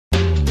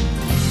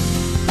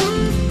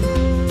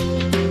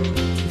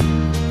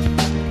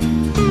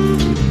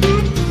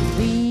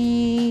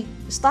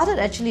started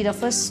actually, the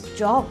first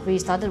job we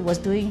started was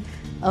doing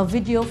a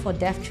video for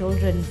deaf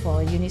children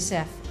for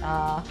UNICEF.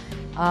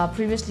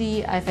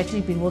 Previously, I've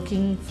actually been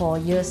working for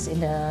years in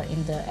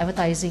the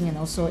advertising and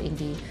also in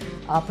the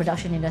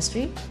production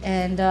industry.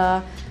 And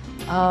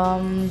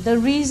the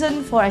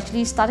reason for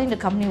actually starting the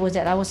company was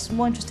that I was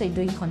more interested in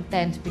doing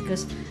content,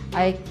 because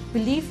I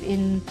believe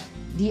in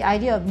the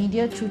idea of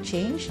media through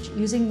change,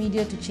 using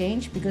media to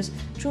change, because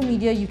through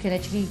media you can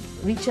actually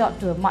reach out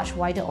to a much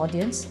wider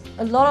audience.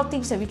 A lot of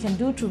things that we can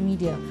do through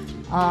media,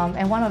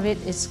 and one of it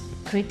is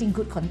creating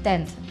good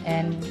content,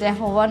 and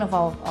therefore one of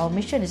our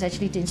mission is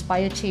actually to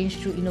inspire change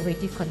through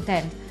innovative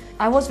content.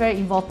 I was very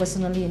involved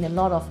personally in a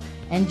lot of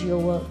NGO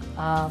work,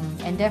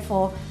 and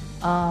therefore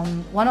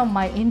one of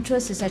my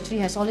interests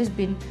has always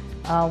been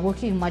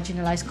working in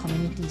marginalized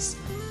communities.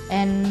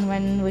 And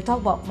when we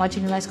talk about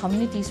marginalized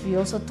communities, we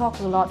also talk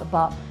a lot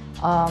about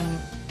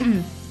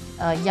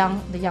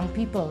the young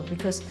people,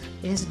 because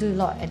it has to do a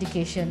lot of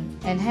education.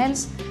 And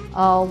hence,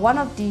 one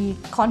of the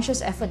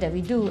conscious effort that we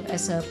do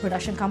as a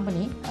production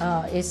company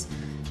is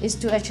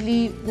to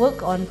actually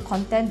work on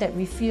content that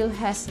we feel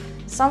has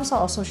some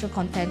sort of social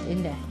content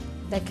in there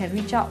that can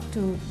reach out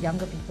to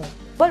younger people.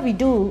 What we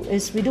do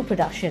is we do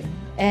production,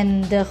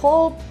 and the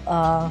whole,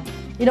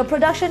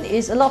 production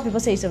is, a lot of people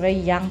say it's a very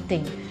young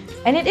thing.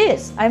 And it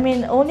is. I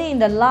mean, only in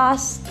the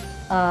last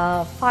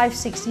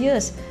 5-6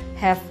 years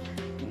have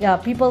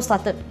people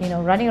started,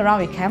 running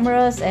around with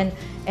cameras, and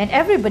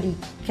everybody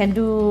can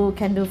do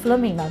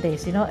filming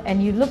nowadays,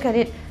 And you look at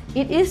it,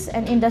 it is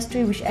an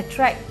industry which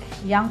attracts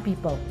young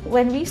people.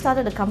 When we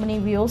started the company,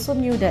 we also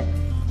knew that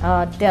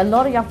there are a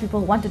lot of young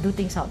people who want to do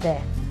things out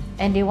there,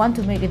 and they want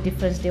to make a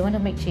difference, they want to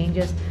make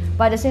changes,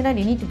 but at the same time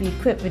they need to be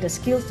equipped with the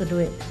skills to do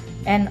it.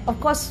 And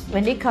of course,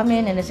 when they come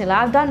in and they say,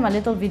 I've done my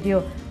little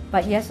video,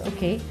 but yes,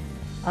 okay,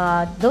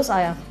 those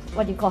are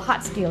what you call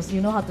hard skills.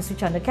 You know how to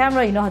switch on the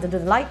camera, you know how to do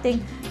the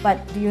lighting,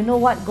 but do you know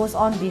what goes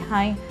on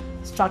behind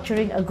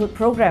structuring a good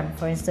program,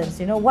 for instance?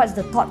 What's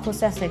the thought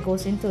process that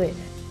goes into it?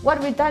 What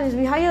we've done is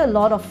we hire a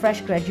lot of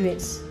fresh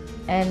graduates,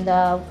 and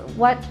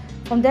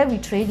from there we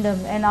train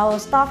them, and our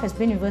staff has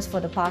been with us for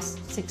the past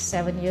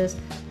 6-7 years.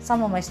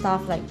 Some of my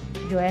staff, like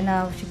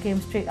Joanna, she came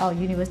straight out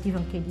of university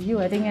from KDU,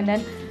 I think, and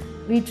then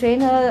we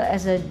train her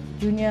as a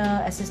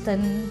junior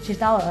assistant. She's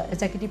now an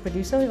executive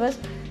producer with us,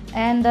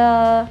 and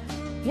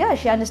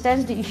she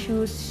understands the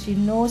issues. She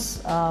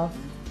knows how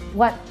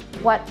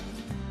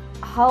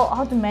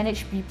to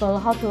manage people,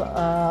 how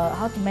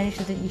to manage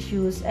certain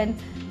issues, and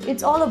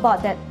it's all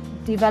about that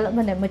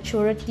development and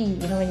maturity.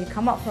 When you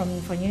come out from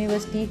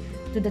university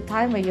to the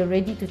time where you're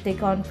ready to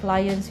take on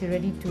clients, you're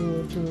ready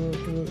to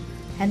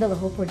handle the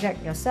whole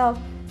project yourself.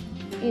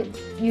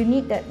 You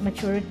need that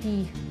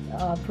maturity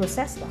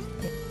process.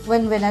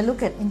 When I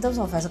look at, in terms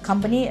of as a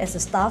company, as a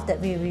staff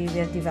that we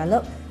have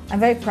developed, I'm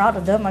very proud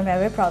of them. I'm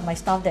very proud of my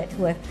staff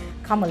who have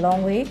come a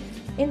long way.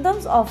 In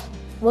terms of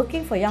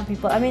working for young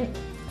people, I mean,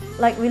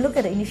 like we look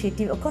at the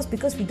initiative, of course,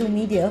 because we do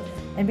media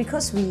and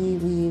because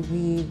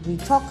we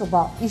talk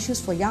about issues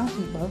for young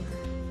people,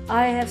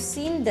 I have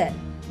seen that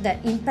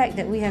impact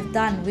that we have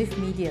done with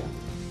media.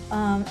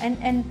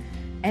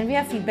 And we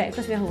have feedback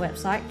because we have a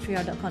website,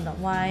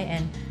 3r.com.my,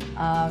 and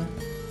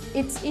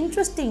it's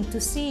interesting to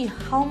see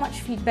how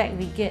much feedback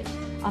we get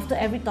after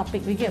every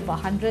topic. We get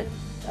about 100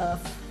 to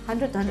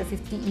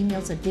 150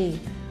 emails a day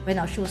when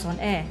our show's on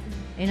air,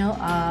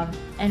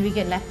 and we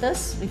get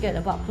letters. We get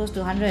about close to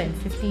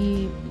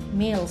 150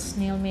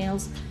 snail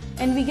mails,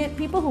 and we get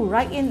people who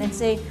write in and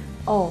say,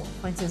 oh,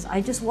 for instance,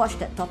 I just watched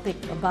that topic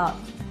about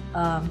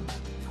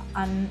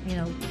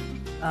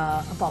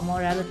about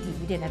morality.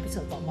 We did an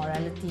episode about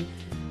morality,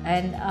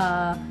 and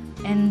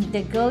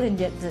the girl in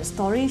the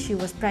story, she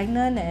was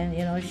pregnant, and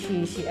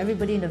she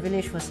everybody in the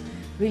village was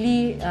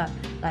really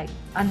like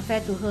unfair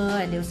to her,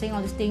 and they were saying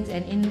all these things.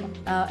 And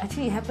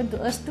actually it happened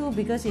to us too,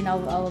 because in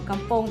our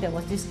kampong there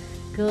was this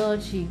girl,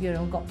 she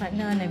got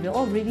pregnant, and we were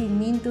all really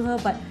mean to her,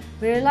 but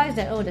we realized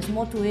that there's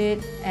more to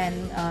it, and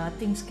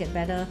things get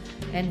better,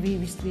 and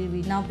we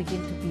now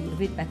begin to be a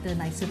bit better,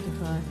 nicer to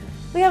her.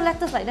 We have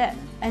letters like that,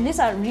 and these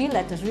are real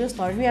letters, real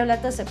stories. We have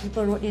letters that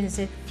people wrote in and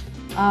said,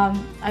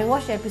 I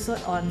watched the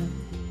episode on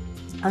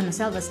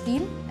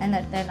self-esteem, and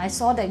I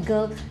saw that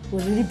girl who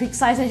was really big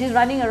size and she's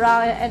running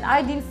around, and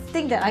I didn't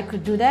think that I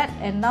could do that,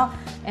 and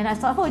I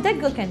thought, oh, that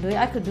girl can do it,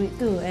 I could do it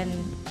too. And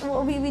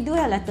we do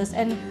have letters,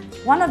 and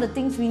one of the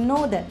things we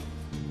know that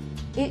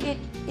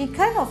it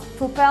kind of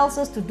propels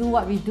us to do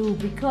what we do,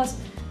 because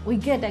we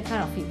get that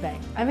kind of feedback.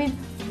 I mean,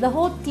 the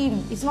whole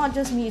team, it's not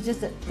just me, it's just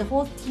that the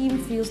whole team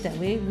feels that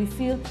way. We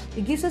feel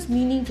it gives us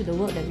meaning to the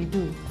work that we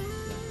do,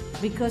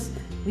 because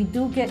we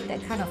do get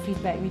that kind of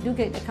feedback, we do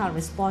get that kind of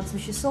response,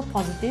 which is so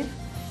positive.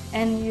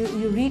 And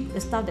you read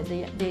the stuff that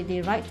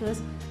they write to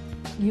us,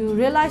 you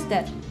realize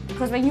that,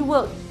 because when you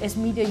work as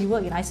media, you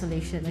work in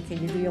isolation. Okay,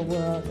 you do your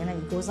work and then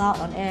it goes out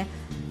on air.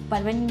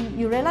 But when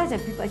you realize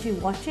that people actually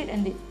watch it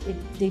and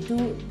they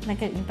do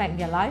make an impact in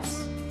their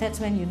lives, that's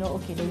when you know,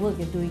 okay, the work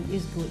you're doing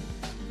is good.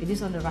 It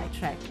is on the right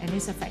track, and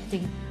it's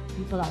affecting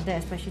people out there,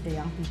 especially the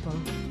young people.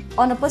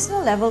 On a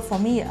personal level, for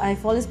me,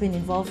 I've always been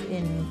involved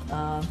in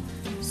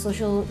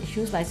social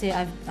issues. Like I say,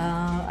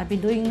 I've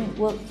been doing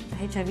work,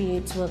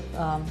 HIV/AIDS work,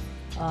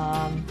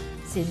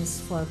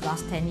 since for the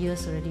last 10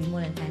 years already,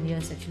 more than 10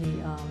 years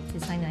actually,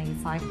 since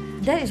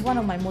 1995. That is one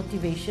of my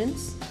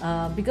motivations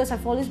because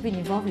I've always been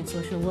involved in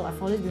social work.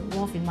 I've always been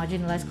involved in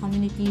marginalized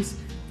communities,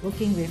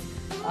 working with,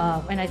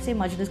 when I say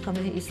marginalized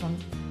communities, from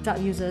drug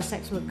users,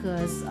 sex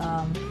workers,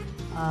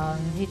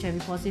 HIV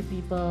positive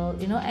people,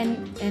 you know,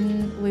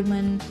 and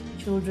women,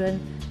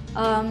 children.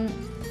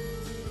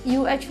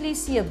 You actually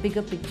see a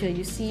bigger picture.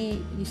 You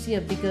see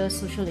a bigger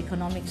social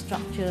economic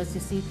structures.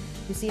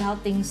 You see how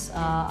things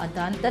are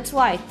done. That's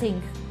why I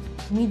think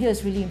media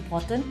is really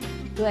important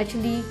to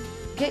actually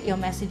get your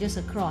messages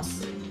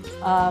across.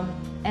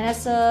 And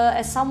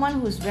as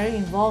someone who's very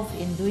involved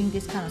in doing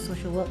this kind of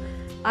social work,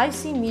 I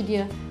see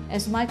media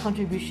as my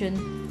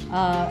contribution,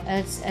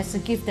 as a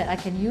gift that I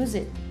can use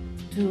it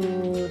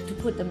to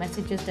put the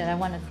messages that I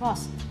want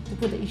across, to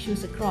put the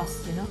issues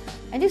across, you know.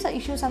 And these are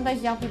issues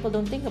sometimes young people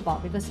don't think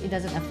about because it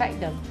doesn't affect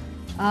them.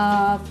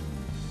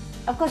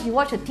 Of course, you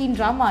watch a teen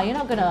drama, you're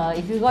not gonna,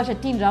 if you watch a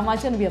teen drama,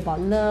 it's gonna be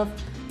about love,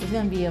 it's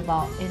gonna be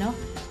about, you know,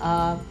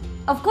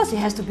 of course it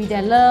has to be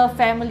there, love,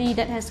 family,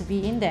 that has to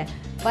be in there.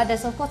 But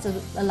there's of course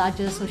a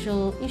larger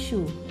social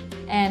issue.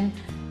 And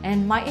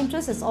my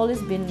interest has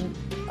always been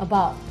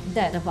about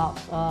that, about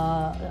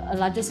a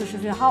larger social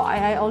issue. How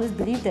I always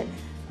believe that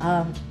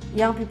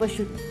young people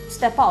should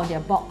step out of their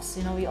box.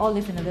 You know, we all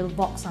live in a little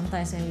box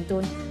sometimes, and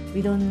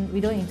we don't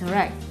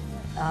interact.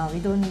 We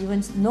don't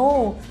even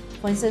know.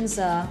 For instance,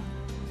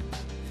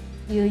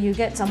 you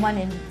get someone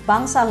in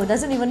Bangsa who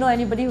doesn't even know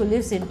anybody who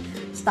lives in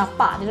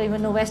Setapak. They don't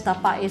even know where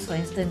Setapak is, for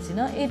instance. You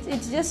know,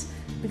 it's just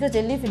because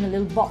they live in a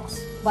little box.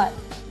 But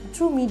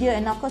through media,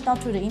 and of course now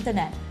through the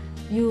internet,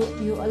 you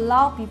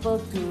allow people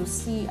to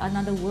see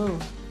another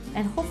world,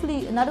 and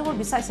hopefully another world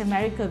besides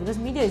America, because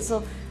media is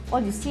so,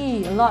 all you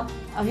see, a lot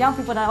of young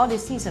people now, all they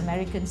see is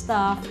American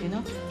stuff, you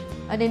know,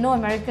 and they know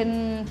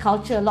American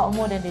culture a lot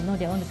more than they know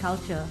their own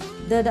culture.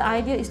 The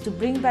idea is to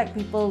bring back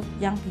people,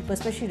 young people,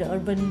 especially the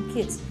urban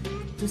kids,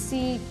 to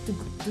see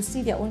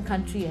their own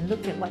country and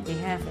look at what they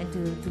have, and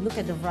to look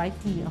at the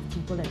variety of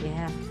people that they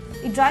have.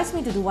 It drives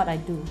me to do what I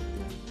do.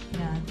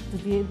 Yeah, to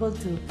be able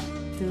to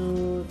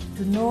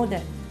know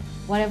that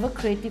whatever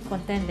creative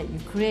content that you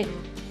create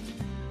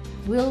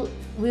will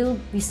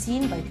be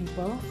seen by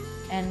people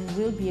and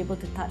will be able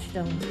to touch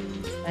them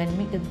and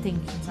make them think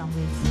in some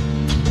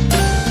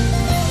ways.